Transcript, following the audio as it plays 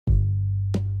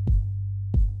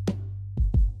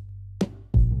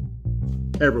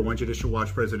Hey everyone, Judicial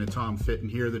Watch President Tom Fitton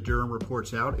here. The Durham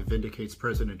reports out. It vindicates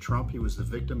President Trump. He was the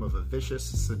victim of a vicious,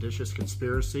 seditious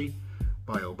conspiracy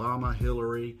by Obama,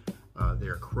 Hillary,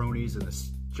 their cronies in the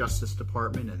Justice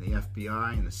Department and the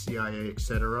FBI and the CIA,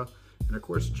 etc. And of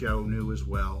course, Joe knew as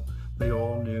well. They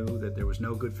all knew that there was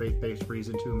no good faith-based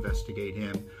reason to investigate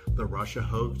him. The Russia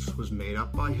hoax was made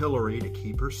up by Hillary to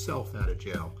keep herself out of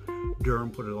jail.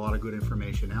 Durham put a lot of good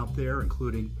information out there,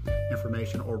 including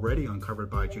information already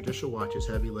uncovered by Judicial Watch's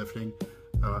heavy lifting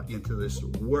into this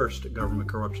worst government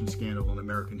corruption scandal in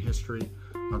American history.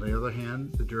 On the other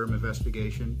hand, the Durham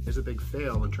investigation is a big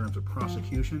fail in terms of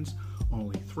prosecutions.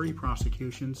 Only 3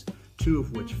 prosecutions, 2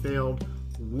 of which failed,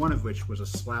 1 of which was a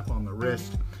slap on the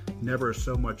wrist. Never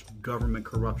so much government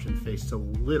corruption faced so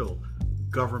little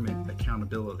government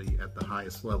accountability at the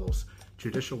highest levels.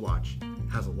 Judicial Watch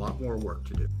has a lot more work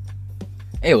to do.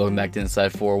 Hey, welcome back to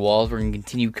Inside Four Walls. We're going to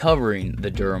continue covering the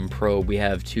Durham probe. We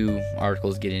have 2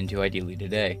 articles to get into, ideally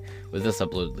today, with this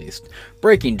upload at least.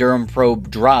 Breaking: Durham probe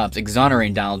drops,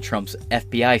 exonerating Donald Trump's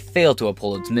FBI failed to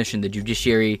uphold its mission. The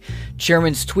Judiciary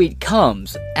Chairman's tweet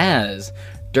comes as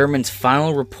Durham's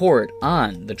final report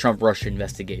on the Trump-Russia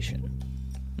investigation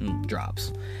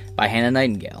drops by Hannah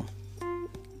Nightingale.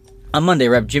 On Monday,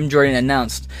 Rep. Jim Jordan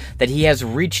announced that he has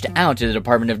reached out to the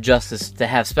Department of Justice to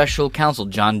have special counsel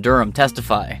John Durham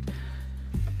testify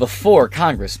before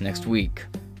Congress next week.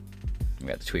 We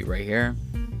got the tweet right here.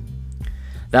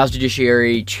 The House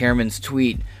Judiciary Chairman's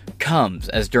tweet comes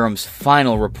as Durham's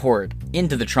final report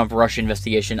into the Trump-Russia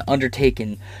investigation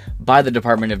undertaken by the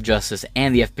Department of Justice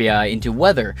and the FBI into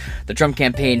whether the Trump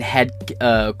campaign had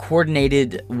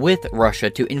coordinated with Russia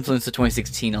to influence the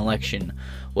 2016 election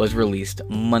was released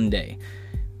Monday.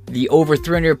 The over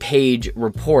 300-page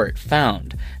report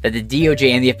found that the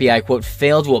DOJ and the FBI, quote,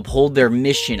 failed to uphold their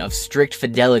mission of strict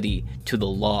fidelity to the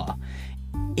law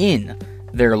in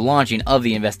their launching of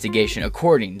the investigation,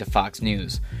 according to Fox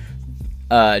News.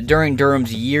 During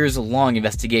Durham's years-long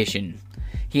investigation,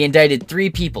 he indicted 3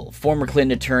 people: former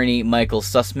Clinton attorney Michael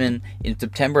Sussman in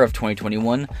September of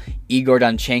 2021, Igor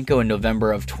Danchenko in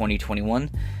November of 2021,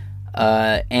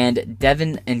 and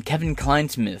Kevin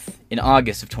Kleinsmith in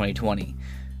August of 2020.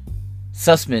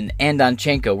 Sussman and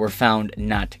Danchenko were found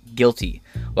not guilty,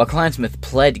 while Kleinsmith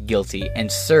pled guilty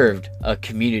and served a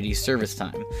community service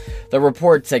time. The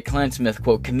report said Kleinsmith,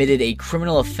 quote, committed a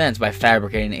criminal offense by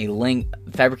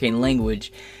fabricating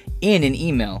language in an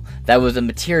email that was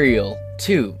material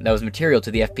to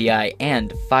the FBI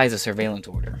and FISA surveillance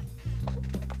order.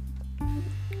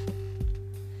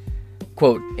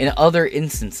 Quote, in other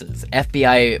instances,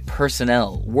 FBI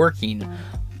personnel working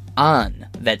on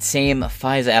that same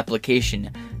FISA application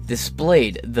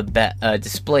displayed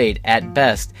at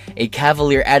best a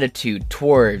cavalier attitude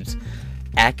towards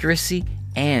accuracy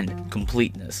and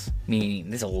completeness, meaning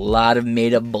there's a lot of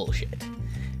made-up bullshit.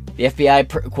 The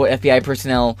FBI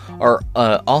personnel are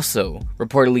also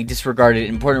reportedly disregarded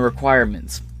important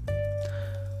requirements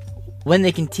when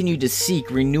they continue to seek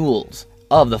renewals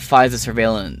of the FISA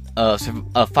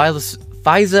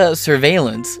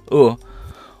surveillance,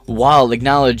 while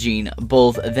acknowledging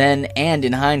both then and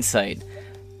in hindsight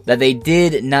that they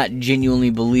did not genuinely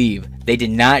believe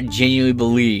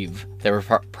there were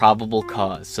probable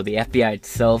cause. So the FBI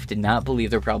itself did not believe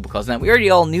there were probable cause. Now, we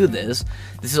already all knew this.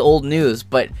 This is old news,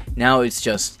 but now it's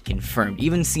just confirmed.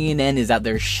 Even CNN is out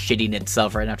there shitting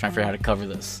itself right now trying to figure out how to cover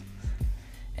this.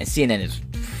 And CNN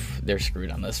they're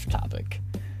screwed on this topic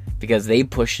because they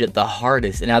pushed it the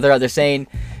hardest. And now they're out there saying,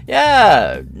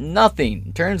 yeah,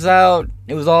 nothing. Turns out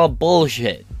it was all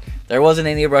bullshit. There wasn't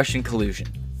any Russian collusion.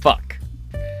 Fuck.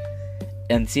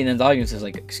 And CNN's audience is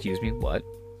like, excuse me, what?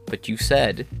 But you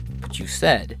said.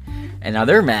 And now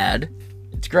they're mad.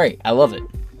 It's great. I love it.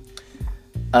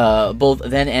 Both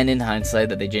then and in hindsight,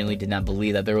 that they genuinely did not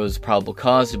believe that there was probable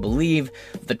cause to believe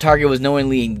that the target was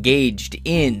knowingly engaged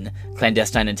in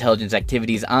clandestine intelligence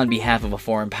activities on behalf of a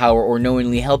foreign power or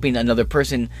knowingly helping another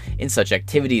person in such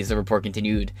activities, the report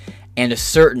continued. And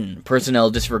certain personnel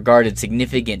disregarded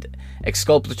significant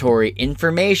exculpatory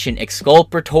information.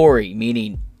 Exculpatory,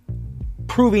 meaning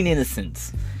proving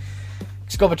innocence.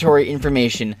 Exculpatory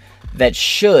information that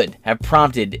should have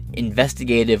prompted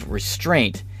investigative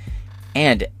restraint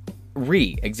and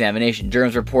re-examination.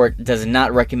 Durham's report does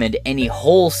not recommend any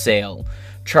wholesale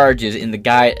charges in the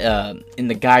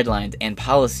guidelines and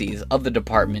policies of the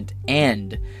department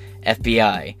and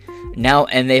FBI. Now,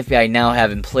 and the FBI now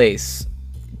have in place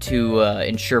to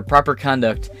ensure proper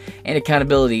conduct and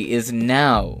accountability is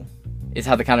how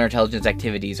the counterintelligence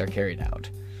activities are carried out.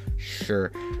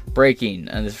 Sure. Breaking,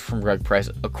 and this is from Greg Price.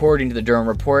 According to the Durham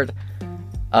report,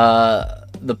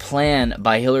 the plan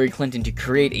by Hillary Clinton to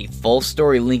create a false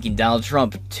story linking Donald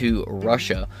Trump to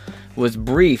Russia was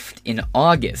briefed in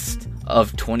August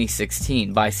of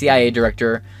 2016 by CIA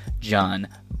Director John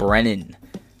Brennan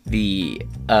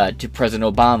to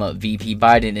President Obama, VP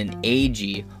Biden, and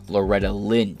AG Loretta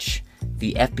Lynch,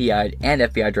 the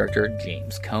FBI Director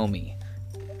James Comey.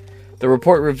 The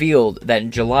report revealed that in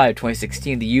July of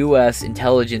 2016, the U.S.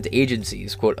 intelligence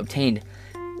agencies, quote, obtained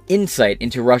insight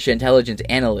into Russia intelligence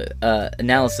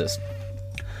analysis,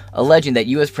 alleging that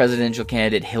U.S. presidential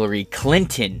candidate Hillary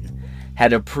Clinton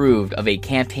had approved of a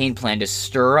campaign plan to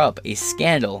stir up a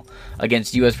scandal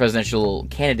against U.S. presidential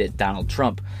candidate Donald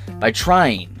Trump by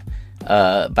tying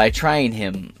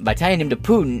him to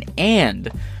Putin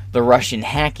and the Russian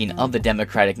hacking of the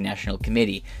Democratic National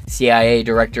Committee. CIA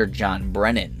Director John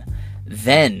Brennan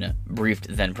then briefed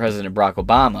then-President Barack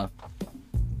Obama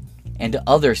and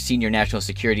other senior national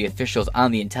security officials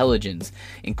on the intelligence,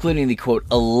 including the, quote,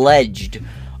 alleged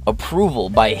approval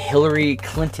by Hillary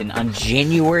Clinton on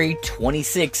January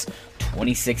 26,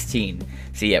 2016.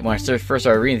 See, when I first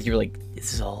started reading this, you were like,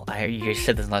 this is all, you guys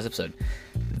said this in the last episode.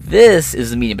 This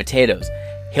is the meat and potatoes.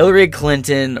 Hillary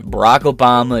Clinton, Barack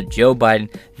Obama, Joe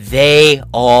Biden, they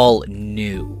all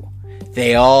knew.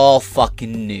 They all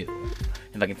fucking knew.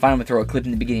 If I can find them, I'm going to throw a clip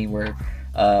in the beginning where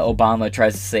Obama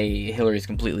tries to say Hillary's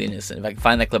completely innocent. If I can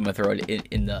find that clip, I'm going to throw it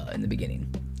in the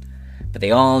beginning. But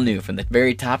they all knew from the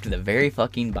very top to the very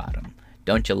fucking bottom.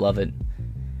 Don't you love it?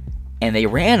 And they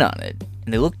ran on it.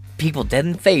 And they looked people dead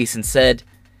in the face and said,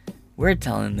 we're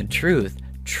telling the truth.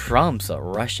 Trump's a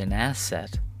Russian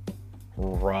asset.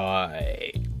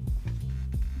 Right.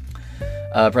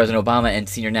 President Obama and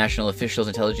senior national officials,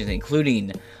 intelligence,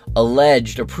 including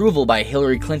alleged approval by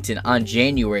Hillary Clinton on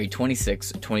January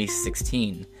 26,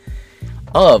 2016,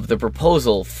 of the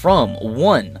proposal from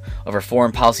one of her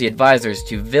foreign policy advisors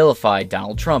to vilify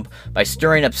Donald Trump by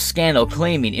stirring up scandal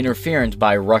claiming interference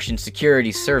by Russian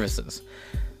security services.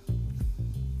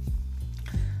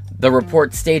 The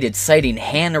report stated, citing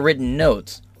handwritten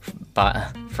notes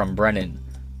from Brennan.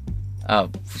 Oh,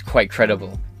 quite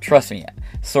credible. Trust me,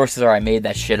 sources are I made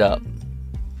that shit up.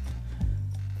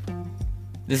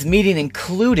 This meeting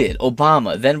included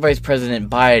Obama, then Vice President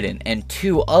Biden, and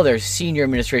two other senior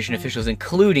administration officials,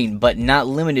 including but not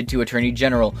limited to Attorney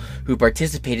General, who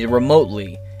participated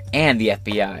remotely, and the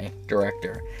FBI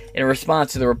Director. In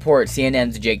response to the report,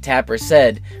 CNN's Jake Tapper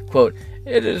said, quote,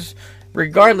 it is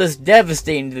regardless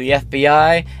devastating to the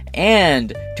FBI,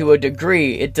 and to a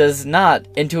degree it does not,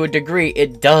 and to a degree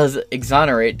it does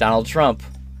exonerate Donald Trump.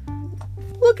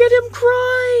 Look at him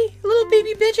cry! Little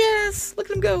baby bitch ass! Look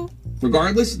at him go.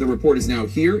 Regardless, the report is now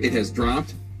here, it has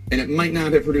dropped, and it might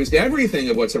not have produced everything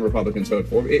of what some Republicans hoped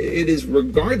for. It is,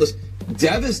 regardless,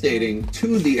 devastating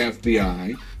to the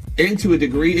FBI, and to a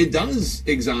degree, it does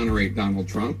exonerate Donald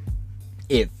Trump.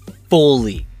 It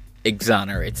fully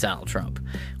exonerates Donald Trump.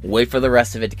 Wait for the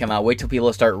rest of it to come out. Wait till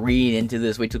people start reading into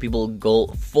this. Wait till people go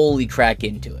fully crack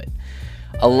into it.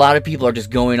 A lot of people are just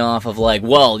going off of like,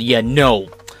 well, yeah, no.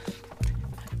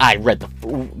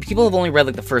 People have only read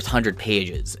like the first 100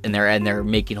 pages, and they're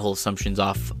making whole assumptions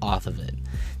off of it.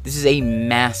 This is a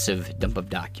massive dump of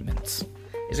documents.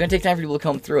 It's going to take time for people to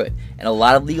comb through it, and a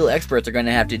lot of legal experts are going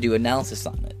to have to do analysis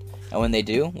on it. And when they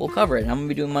do, we'll cover it. I'm going to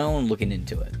be doing my own looking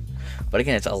into it. But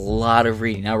again, it's a lot of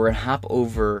reading. Now we're going to hop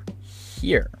over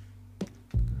here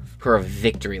for a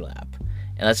victory lap.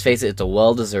 And let's face it, it's a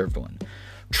well-deserved one.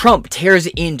 Trump tears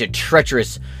into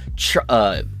treacherous...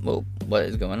 what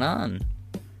is going on?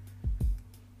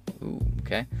 Ooh,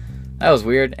 okay. That was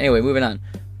weird. Anyway, moving on.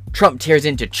 Trump tears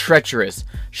into treacherous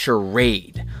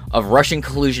charade of Russian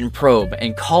collusion probe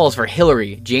and calls for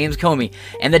Hillary, James Comey,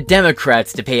 and the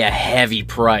Democrats to pay a heavy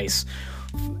price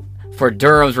for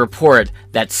Durham's report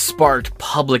that sparked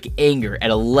public anger at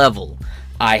a level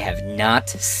I have not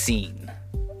seen.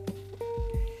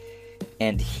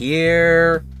 And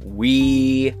here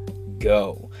we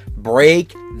go.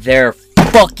 Break their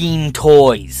fucking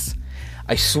toys.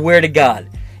 I swear to God.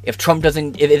 If Trump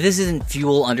doesn't, if this isn't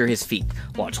fuel under his feet,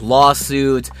 launch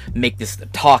lawsuits, make this the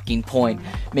talking point,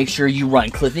 make sure you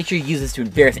run clips, make sure you use this to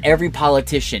embarrass every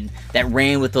politician that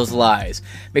ran with those lies.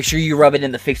 Make sure you rub it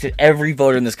in the face of every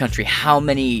voter in this country how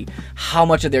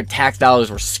much of their tax dollars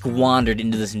were squandered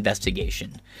into this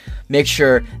investigation. Make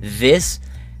sure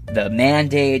the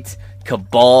mandates,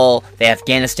 cabal, the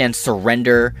Afghanistan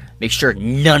surrender, make sure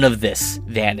none of this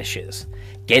vanishes.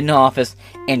 Get in office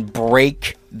and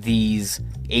break these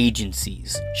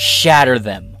agencies. Shatter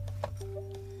them.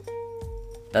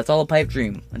 That's all a pipe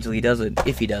dream until he does it,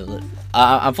 if he does it.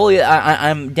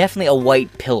 I'm definitely a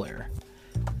white pillar.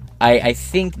 I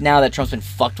think now that Trump's been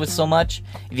fucked with so much,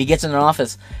 if he gets in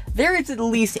office, there is at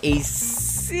least a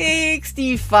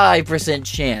 65%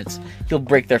 chance he'll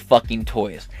break their fucking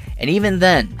toys. And even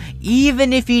then,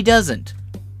 even if he doesn't,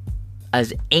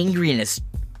 as angry and as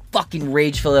fucking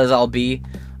rageful as I'll be,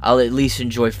 I'll at least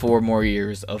enjoy 4 more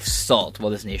years of salt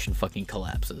while this nation fucking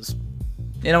collapses.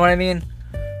 You know what I mean?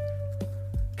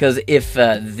 Because if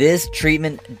this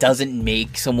treatment doesn't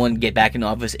make someone get back in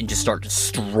office and just start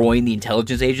destroying the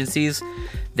intelligence agencies,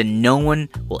 then no one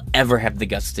will ever have the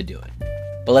guts to do it.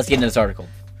 But let's get into this article.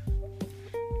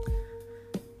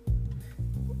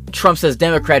 Trump says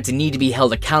Democrats need to be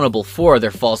held accountable for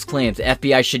their false claims. The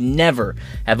FBI should never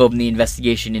have opened the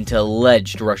investigation into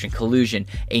alleged Russian collusion.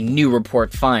 A new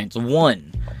report finds.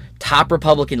 1. Top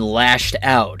Republican lashed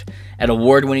out at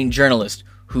award-winning journalist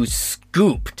who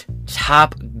scooped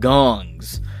top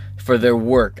gongs for their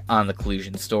work on the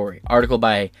collusion story. Article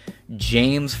by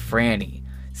James Franny,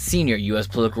 senior U.S.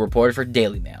 political reporter for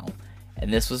Daily Mail.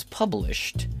 And this was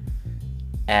published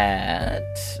at...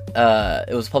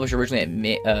 it was published originally at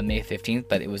May 15th,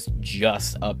 but it was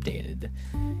just updated.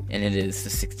 And it is the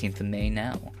 16th of May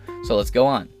now. So let's go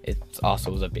on. It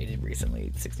also was updated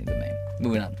recently, 16th of May.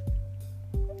 Moving on.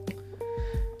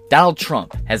 Donald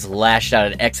Trump has lashed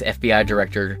out at ex-FBI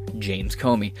Director James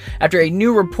Comey after a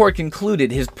new report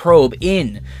concluded his probe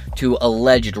into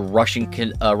alleged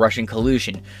Russian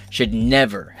collusion should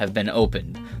never have been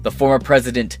opened. The former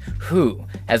president, who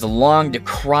has long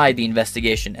decried the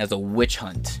investigation as a witch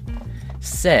hunt,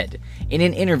 said in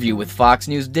an interview with Fox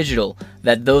News Digital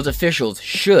that those officials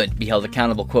should be held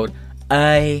accountable. Quote,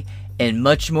 "I, and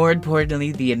much more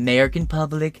importantly, the American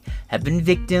public, have been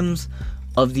victims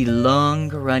of the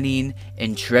long-running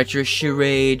and treacherous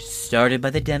charade started by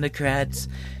the Democrats,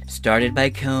 started by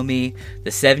Comey," the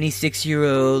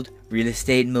 76-year-old real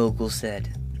estate mogul said.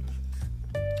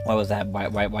 Why was that?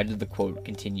 Why did the quote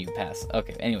continue past?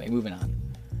 Okay, anyway, moving on.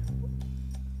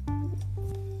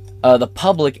 The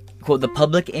public, quote, "the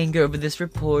public anger over this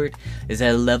report is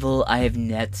at a level I have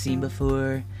not seen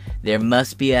before. There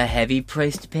must be a heavy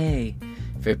price to pay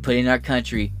for putting our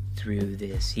country through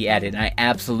this," he added, and I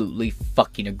absolutely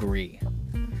fucking agree.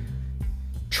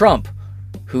 Trump,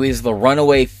 who is the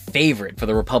runaway favorite for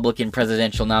the Republican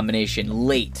presidential nomination,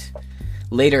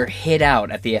 later hit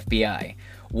out at the FBI,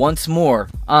 once more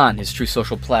on his Truth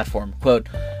Social platform. Quote,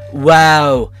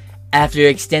 "Wow, after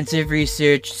extensive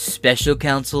research, Special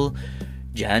Counsel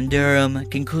John Durham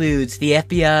concludes the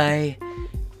FBI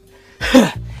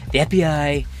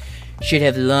should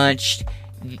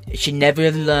never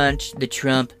have launched the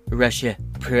Trump-Russia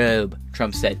probe,"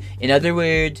 Trump said. "In other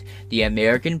words, the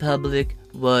American public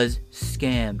was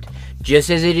scammed, just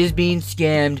as it is being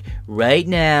scammed right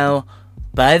now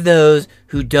by those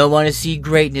who don't want to see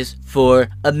greatness for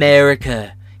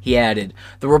America," he added.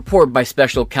 The report by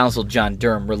Special Counsel John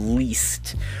Durham,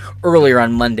 released earlier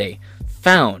on Monday,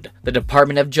 found the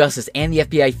Department of Justice and the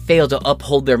FBI failed to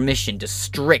uphold their mission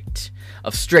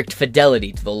of strict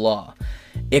fidelity to the law.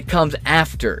 It comes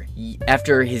after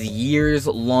his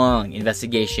years-long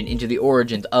investigation into the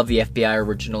origins of the FBI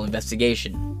original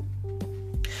investigation,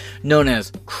 known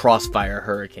as Crossfire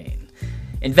Hurricane.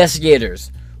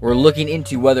 Investigators were looking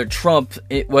into whether the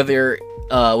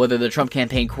Trump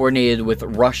campaign coordinated with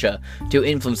Russia to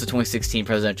influence the 2016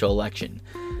 presidential election.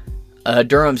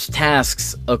 Durham's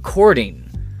tasks, according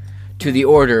to the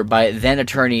order by then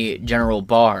Attorney General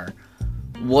Barr,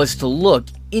 was to look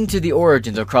into the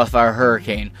origins of Crossfire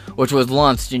Hurricane, which was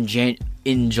launched in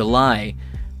July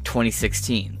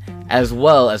 2016, as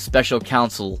well as Special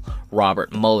Counsel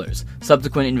Robert Mueller's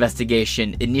subsequent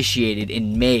investigation initiated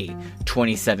in May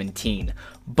 2017.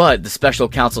 But the special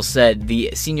counsel said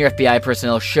the senior FBI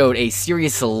personnel showed a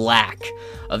serious lack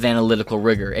of analytical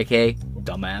rigor, aka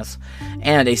dumbass,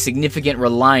 and a significant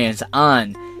reliance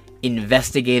on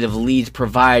investigative leads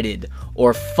provided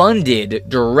or funded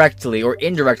directly or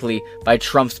indirectly by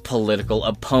Trump's political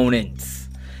opponents.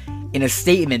 In a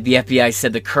statement, the FBI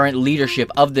said the current leadership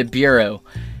of the Bureau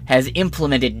has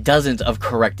implemented dozens of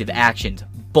corrective actions.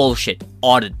 Bullshit.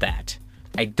 Audit that.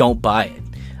 I don't buy it.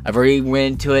 I've already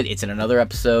went into it. It's in another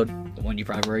episode, the one you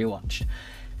probably already watched.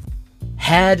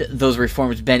 Had those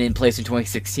reforms been in place in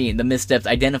 2016, the missteps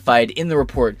identified in the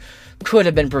report could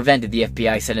have been prevented, the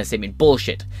FBI said in a statement.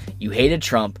 Bullshit. You hated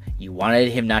Trump. You wanted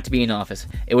him not to be in office.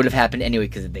 It would have happened anyway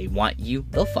because if they want you,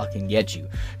 they'll fucking get you.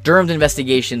 Durham's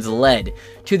investigations led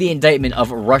to the indictment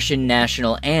of Russian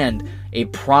national and a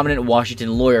prominent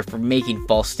Washington lawyer for making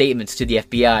false statements to the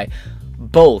FBI.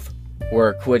 Both were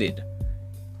acquitted.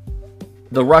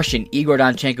 the Russian Igor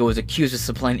Danchenko was accused of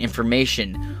supplying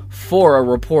information for a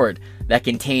report that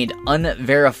contained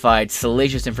unverified,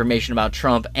 salacious information about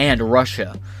Trump and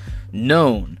Russia,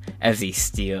 known as the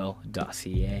Steele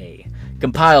Dossier.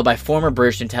 Compiled by former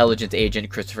British intelligence agent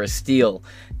Christopher Steele,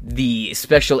 the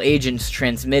special agents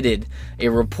transmitted a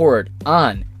report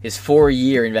on his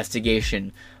 4-year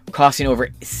investigation, costing over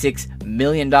 $6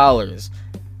 million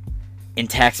in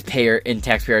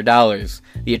taxpayer dollars,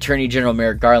 the Attorney General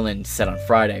Merrick Garland said on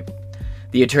Friday.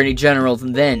 The Attorney General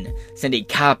then sent a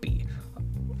copy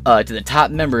to the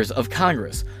top members of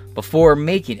Congress before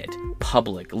making it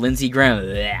public. Lindsey Graham,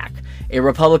 a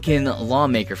Republican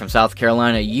lawmaker from South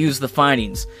Carolina, used the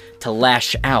findings to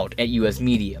lash out at U.S.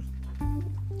 media.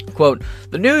 Quote,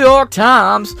 "The New York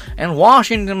Times and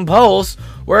Washington Post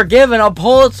were given a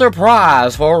Pulitzer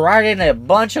Prize for writing a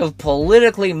bunch of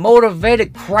politically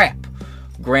motivated crap,"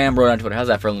 Graham wrote on Twitter. How's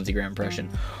that for a Lindsey Graham impression?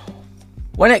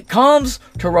 "When it comes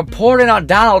to reporting on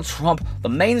Donald Trump, the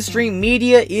mainstream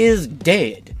media is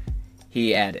dead,"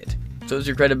 he added. So is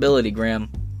your credibility, Graham.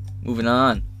 Moving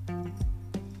on.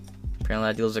 Apparently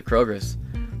that deals with Kroger's.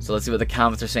 So let's see what the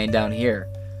comments are saying down here.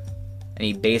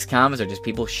 Any base comments or just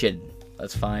people shitting?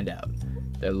 Let's find out.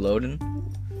 They're loading.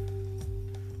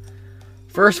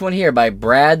 First one here by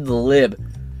Brad the Lib.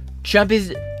 Trump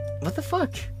is... What the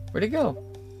fuck? Where'd it go?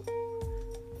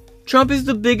 Trump is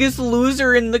the biggest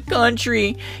loser in the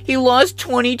country. He lost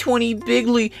 2020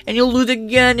 bigly, and he'll lose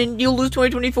again, and he'll lose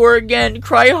 2024 again.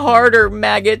 Cry harder,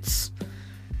 maggots.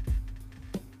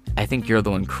 I think you're the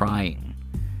one crying.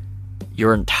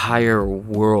 Your entire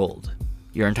world,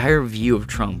 your entire view of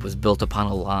Trump was built upon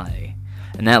a lie.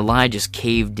 And that lie just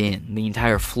caved in. The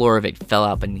entire floor of it fell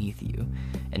out beneath you.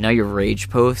 And now you're rage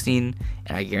posting,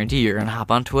 and I guarantee you're going to hop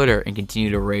on Twitter and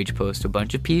continue to rage post to a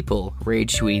bunch of people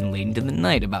rage tweeting late into the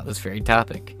night about this very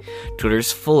topic.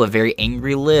 Twitter's full of very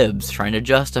angry libs trying to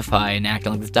justify and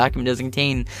acting like this document doesn't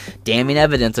contain damning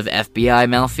evidence of FBI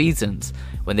malfeasance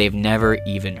when they've never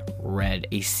even read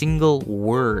a single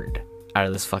word out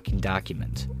of this fucking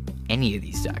document. Any of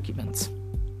these documents.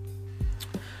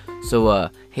 So,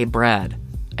 hey Brad,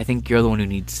 I think you're the one who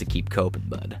needs to keep coping,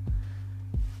 bud.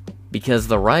 Because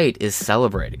the right is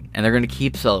celebrating, and they're going to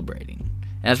keep celebrating.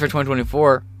 And as for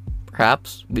 2024,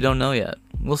 perhaps, we don't know yet.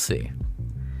 We'll see.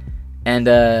 And,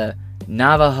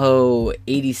 Navajo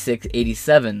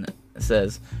 8687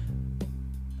 says,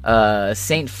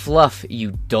 Saint Fluff,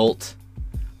 you dolt.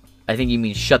 I think you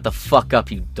mean shut the fuck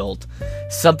up, you dolt.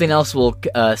 Something else will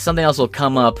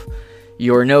come up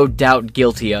you're no doubt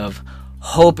guilty of.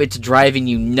 Hope it's driving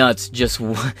you nuts, just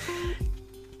what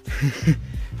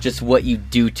you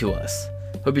do to us.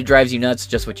 Hope it drives you nuts,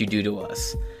 just what you do to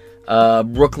us.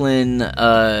 Brooklyn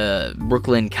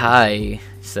Kai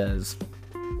says,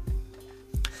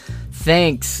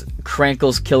 thanks,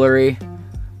 Crankles Killery.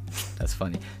 That's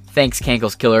funny. Thanks,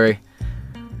 Cankles Killery.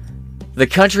 The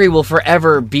country will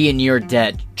forever be in your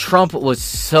debt. Trump was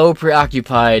so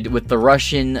preoccupied with the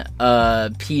Russian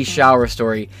pea shower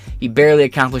story, he barely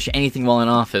accomplished anything while in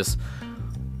office.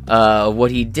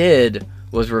 What he did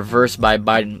was reversed by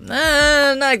Biden.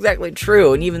 Not exactly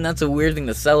true, and even that's a weird thing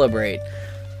to celebrate.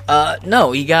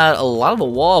 No, he got a lot of the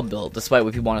wall built, despite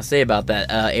what people want to say about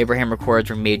that. Abraham Accords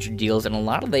were major deals, and a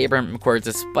lot of the Abraham Accords,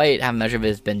 despite how much of it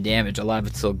has been damaged, a lot of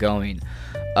it's still going.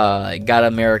 It got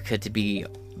America to be,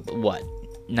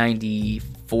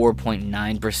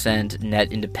 94.9%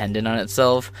 net independent on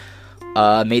itself.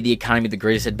 Made the economy the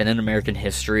greatest it had been in American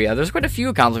history. There's quite a few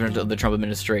accomplishments of the Trump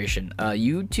administration.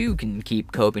 You too can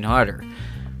keep coping harder.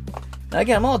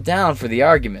 Again, I'm all down for the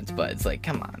arguments, but it's like,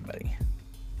 come on, buddy.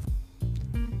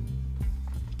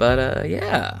 But,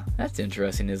 yeah, that's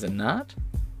interesting, is it not?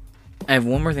 I have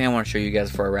one more thing I want to show you guys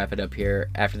before I wrap it up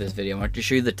here after this video. I want to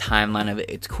show you the timeline of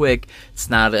it. It's quick. It's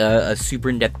not a super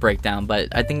in-depth breakdown, but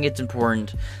I think it's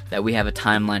important that we have a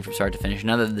timeline from start to finish.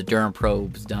 Now that the Durham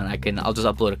probe's done, I'll just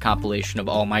upload a compilation of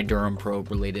all my Durham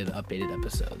probe related updated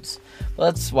episodes. But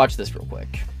let's watch this real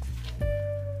quick.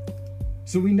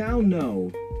 So we now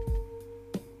know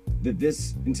that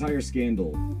this entire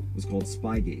scandal was called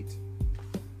Spygate.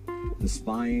 The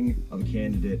spying of a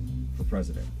candidate for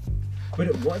president. But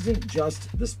it wasn't just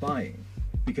the spying,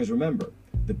 because remember,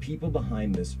 the people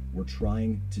behind this were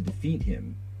trying to defeat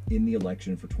him in the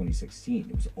election for 2016.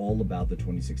 It was all about the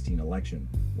 2016 election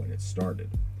when it started.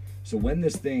 So when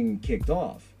this thing kicked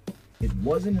off, it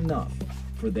wasn't enough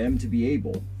for them to be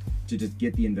able to just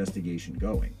get the investigation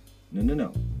going.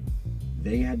 No.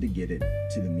 They had to get it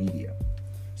to the media.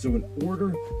 So in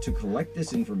order to collect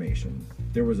this information,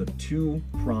 there was a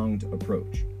two-pronged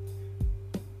approach.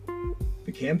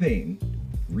 The campaign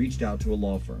reached out to a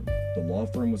law firm. The law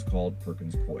firm was called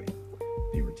Perkins Coie.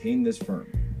 They retained this firm.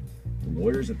 The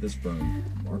lawyers at this firm,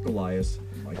 Mark Elias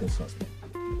and Michael Sussman.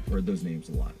 Heard those names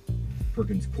a lot.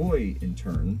 Perkins Coie, in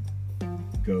turn,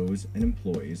 goes and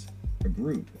employs a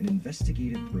group, an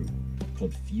investigative group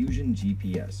called Fusion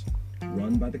GPS,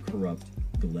 run by the corrupt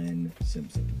Glenn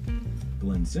Simpson.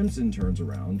 Glenn Simpson turns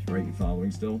around, right? You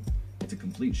following still? It's a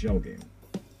complete shell game.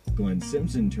 Glenn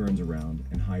Simpson turns around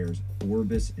and hires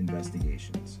Orbis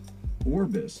Investigations.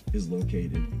 Orbis is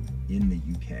located in the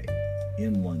UK,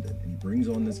 in London, and he brings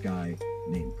on this guy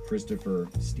named Christopher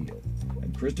Steele.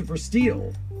 And Christopher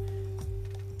Steele,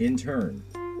 in turn,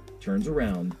 turns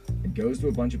around and goes to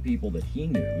a bunch of people that he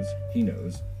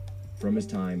knows from his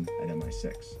time at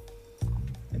MI6.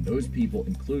 And those people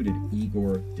included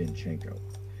Igor Danchenko.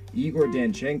 Igor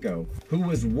Danchenko, who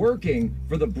was working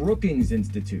for the Brookings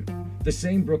Institute, the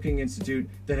same Brookings Institute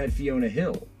that had Fiona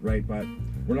Hill, right? But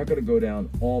we're not going to go down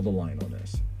all the line on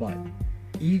this. But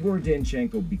Igor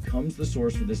Danchenko becomes the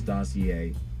source for this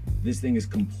dossier. This thing is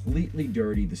completely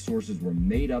dirty. The sources were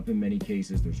made up in many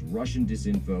cases. There's Russian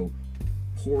disinfo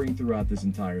pouring throughout this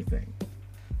entire thing.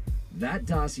 That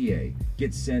dossier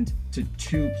gets sent to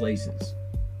two places.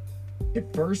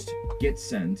 It first gets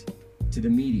sent to the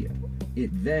media. It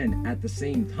then, at the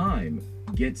same time,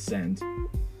 gets sent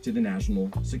to the National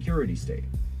Security State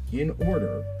in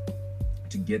order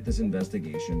to get this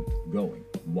investigation going.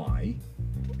 Why?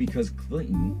 Because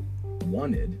Clinton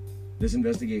wanted this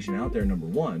investigation out there, number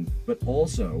one, but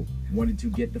also wanted to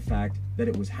get the fact that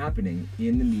it was happening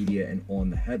in the media and on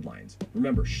the headlines.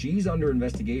 Remember, she's under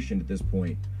investigation at this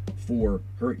point for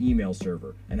her email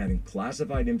server and having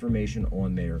classified information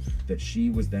on there that she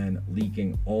was then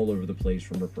leaking all over the place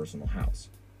from her personal house.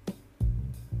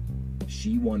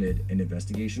 She wanted an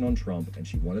investigation on Trump, and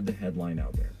she wanted the headline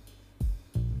out there.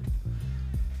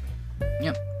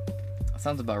 Yep.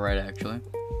 Sounds about right, actually.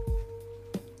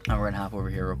 We're going to hop over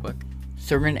here real quick.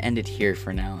 So we're going to end it here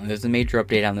for now. And there's a major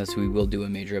update on this. We will do a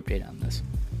major update on this.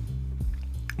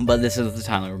 But this is the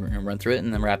timeline. We're going to run through it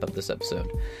and then wrap up this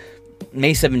episode.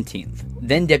 May 17th,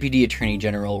 then Deputy Attorney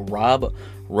General Rob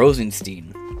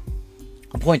Rosenstein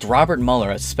appoints Robert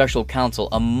Mueller as special counsel.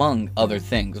 Among other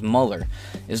things, Mueller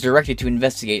is directed to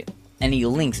investigate any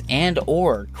links and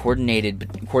or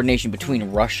coordination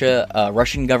between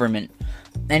Russian government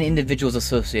and individuals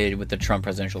associated with the Trump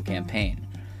presidential campaign.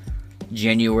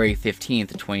 January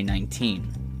 15th, 2019.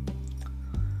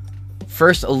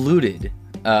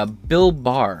 Bill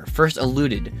Barr first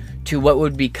alluded to what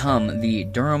would become the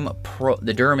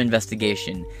Durham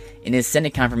investigation in his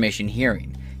Senate confirmation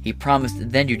hearing. He promised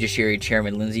then Judiciary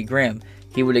Chairman Lindsey Graham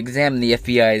he would examine the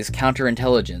FBI's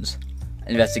counterintelligence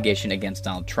investigation against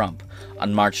Donald Trump.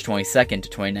 On March 22nd,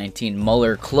 2019,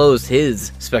 Mueller closed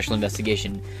his special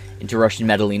investigation into Russian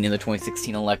meddling in the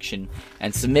 2016 election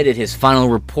and submitted his final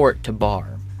report to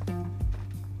Barr.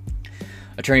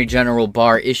 Attorney General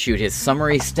Barr issued his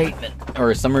summary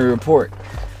report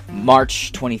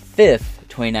March 25th,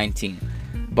 2019.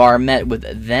 Barr met with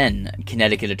then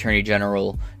Connecticut Attorney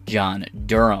General John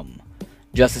Durham.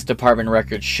 Justice Department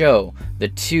records show the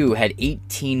two had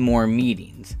 18 more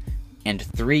meetings and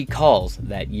 3 calls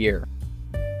that year.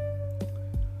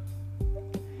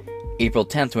 April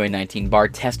 10th, 2019, Barr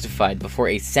testified before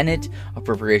a Senate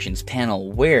Appropriations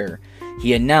panel where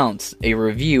he announced a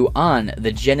review on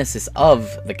the genesis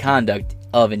of the conduct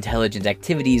of intelligence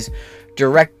activities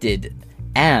directed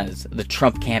at the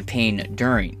Trump campaign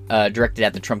during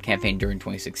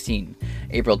 2016.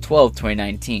 April 12,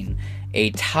 2019, a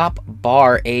top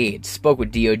Barr aide spoke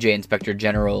with DOJ Inspector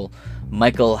General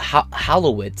Michael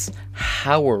Howlowitz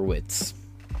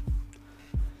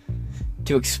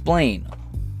to explain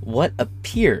what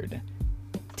appeared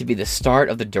to be the start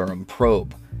of the Durham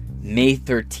probe. May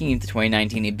 13th,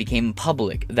 2019, it became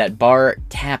public that Barr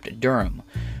tapped Durham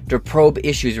to probe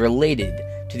issues related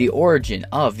to the origin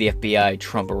of the FBI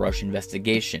Trump-Russia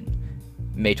investigation.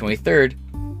 May 23rd,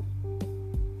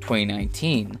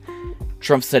 2019,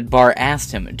 Trump said Barr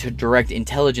asked him to direct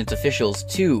intelligence officials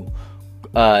to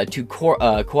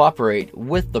cooperate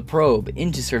with the probe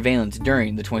into surveillance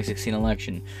during the 2016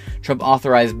 election. Trump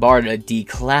authorized Barr to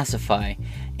declassify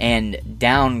and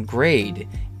downgrade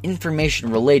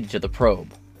information related to the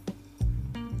probe.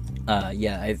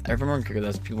 I remember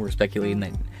that people were speculating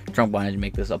that Trump wanted to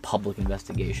make this a public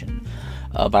investigation,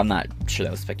 but I'm not sure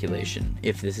that was speculation,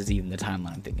 if this is even the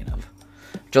timeline I'm thinking of.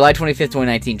 July 25th,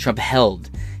 2019, Trump held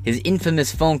his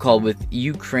infamous phone call with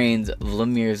Ukraine's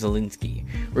Volodymyr Zelensky,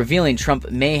 revealing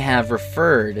Trump may have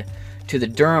referred to the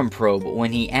Durham probe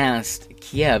when he asked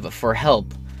Kiev for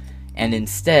help, and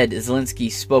instead Zelensky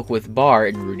spoke with Barr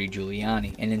and Rudy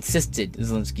Giuliani,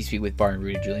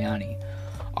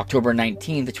 October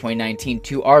 19th, 2019,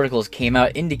 2 articles came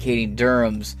out indicating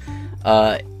Durham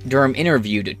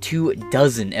interviewed 24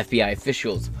 FBI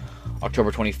officials.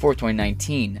 October 24th,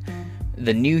 2019,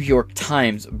 the New York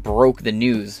Times broke the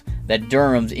news that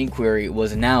Durham's inquiry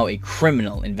was now a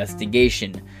criminal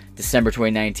investigation. December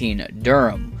 2019,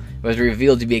 Durham was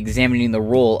revealed to be examining the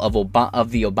role of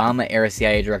the Obama-era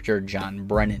CIA Director John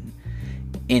Brennan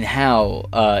in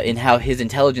how his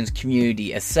intelligence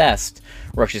community assessed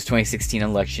Russia's 2016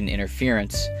 election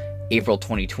interference. April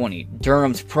 2020,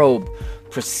 Durham's probe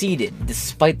proceeded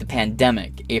despite the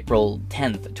pandemic. April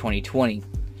 10th, 2020.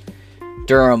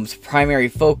 Durham's primary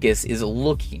focus is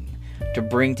looking to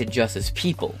bring to justice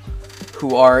people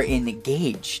who are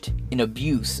engaged in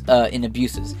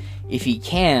abuses. If he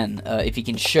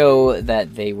can show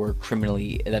that they were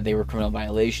criminal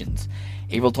violations.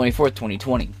 April 24th,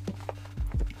 2020.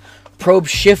 Probe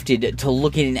shifted to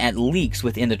looking at leaks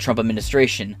within the Trump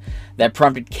administration that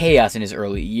prompted chaos in his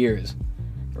early years.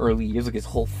 Like his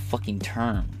whole fucking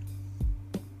term.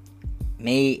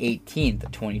 May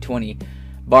 18th, 2020.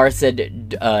 Barr said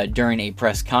during a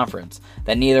press conference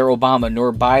that neither Obama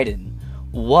nor Biden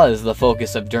was the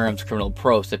focus of Durham's criminal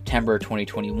probe. September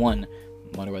 2021.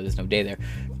 Wonder why there's no day there.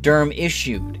 Durham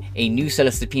issued a new set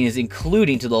of subpoenas,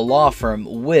 including to the law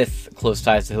firm with close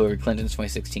ties to Hillary Clinton's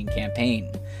 2016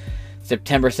 campaign.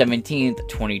 September 17th,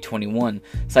 2021,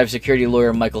 cybersecurity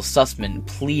lawyer Michael Sussman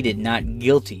pleaded not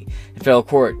guilty in federal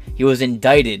court. He was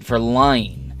indicted for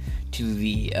lying to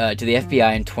the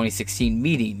FBI in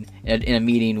 2016 in a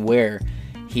meeting where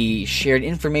he shared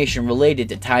information related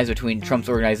to ties between Trump's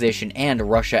organization and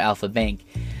Russia Alpha Bank.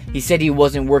 He said he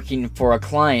wasn't working for a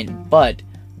client, but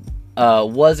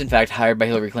was in fact hired by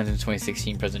Hillary Clinton's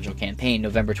 2016 presidential campaign.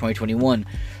 November 2021,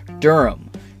 Durham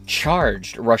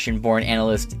charged Russian-born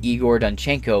analyst Igor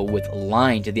Danchenko with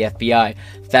lying to the FBI,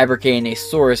 fabricating a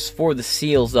source for the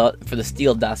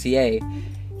Steele dossier.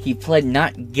 He pled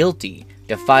not guilty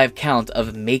to 5 counts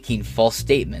of making false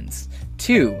statements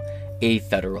to a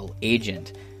federal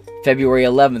agent. February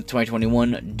 11th,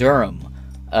 2021,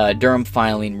 Durham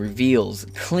filing reveals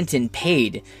Clinton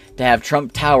paid to have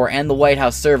Trump Tower and the White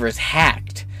House servers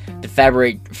hacked to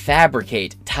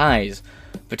fabricate ties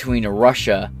between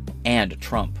Russia and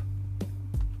Trump.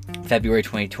 February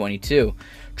 2022,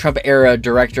 Trump-era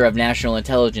Director of National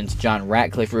Intelligence John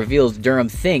Ratcliffe reveals Durham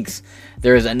thinks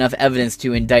there is enough evidence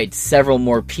to indict several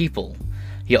more people.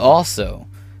 He also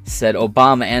said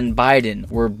Obama and Biden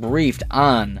were briefed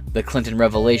on the Clinton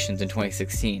revelations in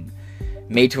 2016.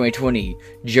 May 2020,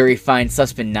 jury finds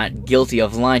Sussman not guilty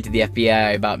of lying to the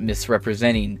FBI about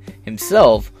misrepresenting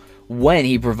himself when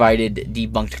he provided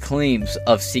debunked claims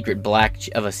of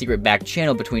a secret back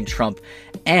channel between Trump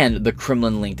and the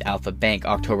Kremlin-linked Alpha Bank.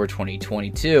 October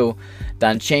 2022,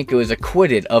 Danchenko is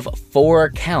acquitted of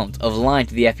 4 counts of lying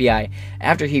to the FBI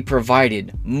after he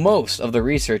provided most of the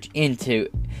research into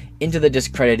the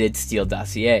discredited Steele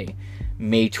dossier.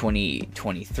 May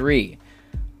 2023,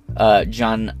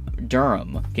 John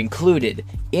Durham concluded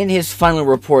in his final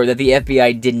report that the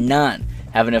FBI did not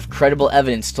have enough credible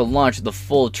evidence to launch the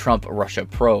full Trump-Russia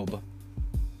probe.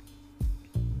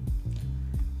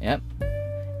 Yep.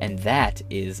 And that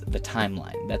is the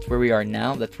timeline. That's where we are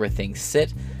now. That's where things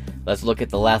sit. Let's look at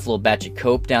the last little batch of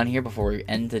cope down here before we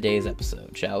end today's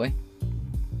episode, shall we?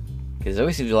 Because there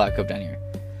always seems to be a lot of cope down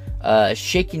here.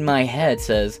 Shaking my head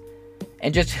says,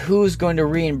 and just who's going to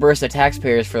reimburse the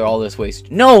taxpayers for all this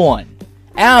waste? No one!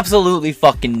 Absolutely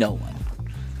fucking no one.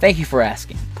 Thank you for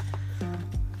asking.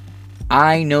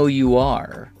 I know you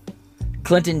are.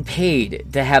 Clinton paid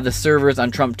to have the servers on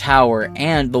Trump Tower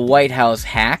and the White House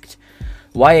hacked.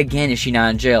 Why again is she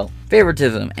not in jail?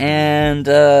 Favoritism and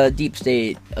deep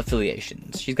state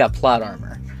affiliations. She's got plot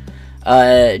armor.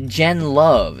 Jen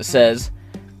Love says,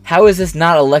 how is this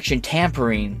not election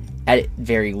tampering at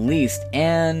very least?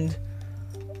 And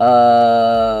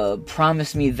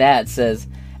Promise Me That says,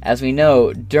 as we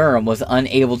know, Durham was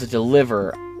unable to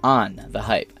deliver on the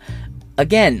hype.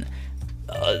 Again,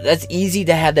 that's easy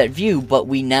to have that view, but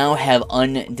we now have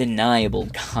undeniable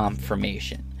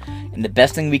confirmation. And the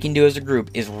best thing we can do as a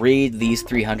group is read these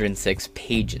 306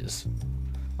 pages.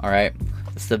 Alright?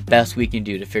 That's the best we can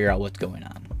do to figure out what's going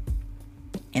on.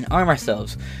 And arm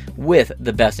ourselves with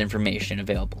the best information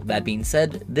available. That being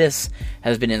said, this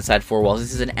has been Inside Four Walls.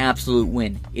 This is an absolute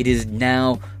win. It is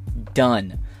now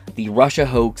done. The Russia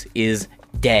hoax is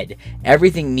dead.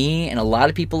 Everything me and a lot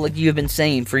of people like you have been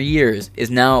saying for years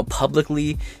is now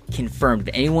publicly confirmed.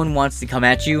 If anyone wants to come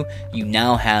at you, you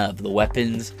now have the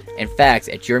weapons and facts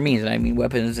at your means, and I mean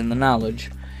weapons and the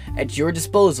knowledge, at your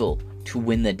disposal to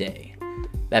win the day.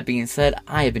 That being said,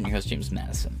 I have been your host, James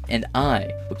Madison, and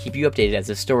I will keep you updated as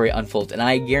the story unfolds, and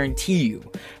I guarantee you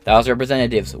the House of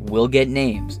Representatives will get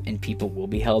names, and people will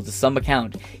be held to some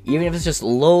account, even if it's just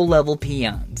low-level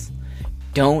peons.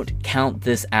 Don't count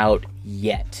this out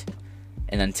yet.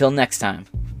 And until next time,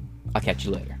 I'll catch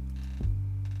you later.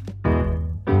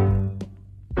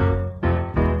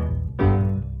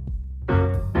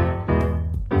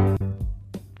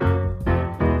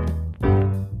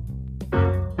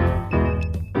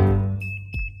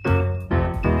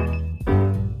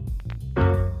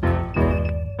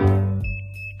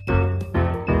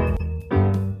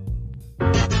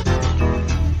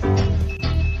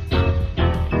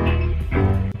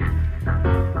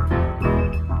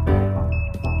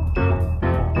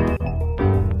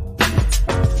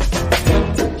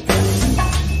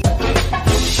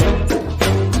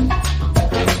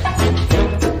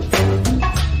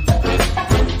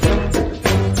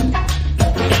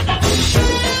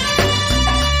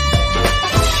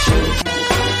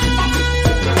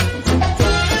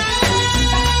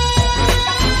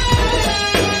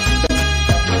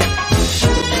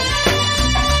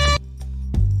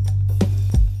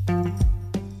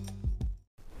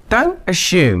 Don't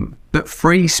assume that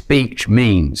free speech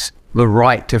means the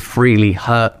right to freely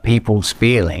hurt people's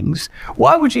feelings.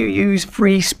 Why would you use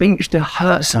free speech to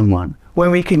hurt someone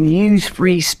when we can use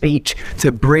free speech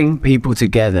to bring people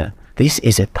together? This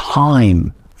is a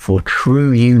time for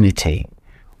true unity.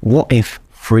 What if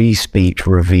free speech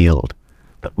revealed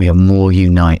that we are more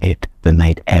united than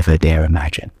they'd ever dare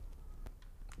imagine?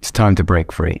 It's time to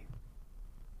break free.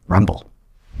 Rumble.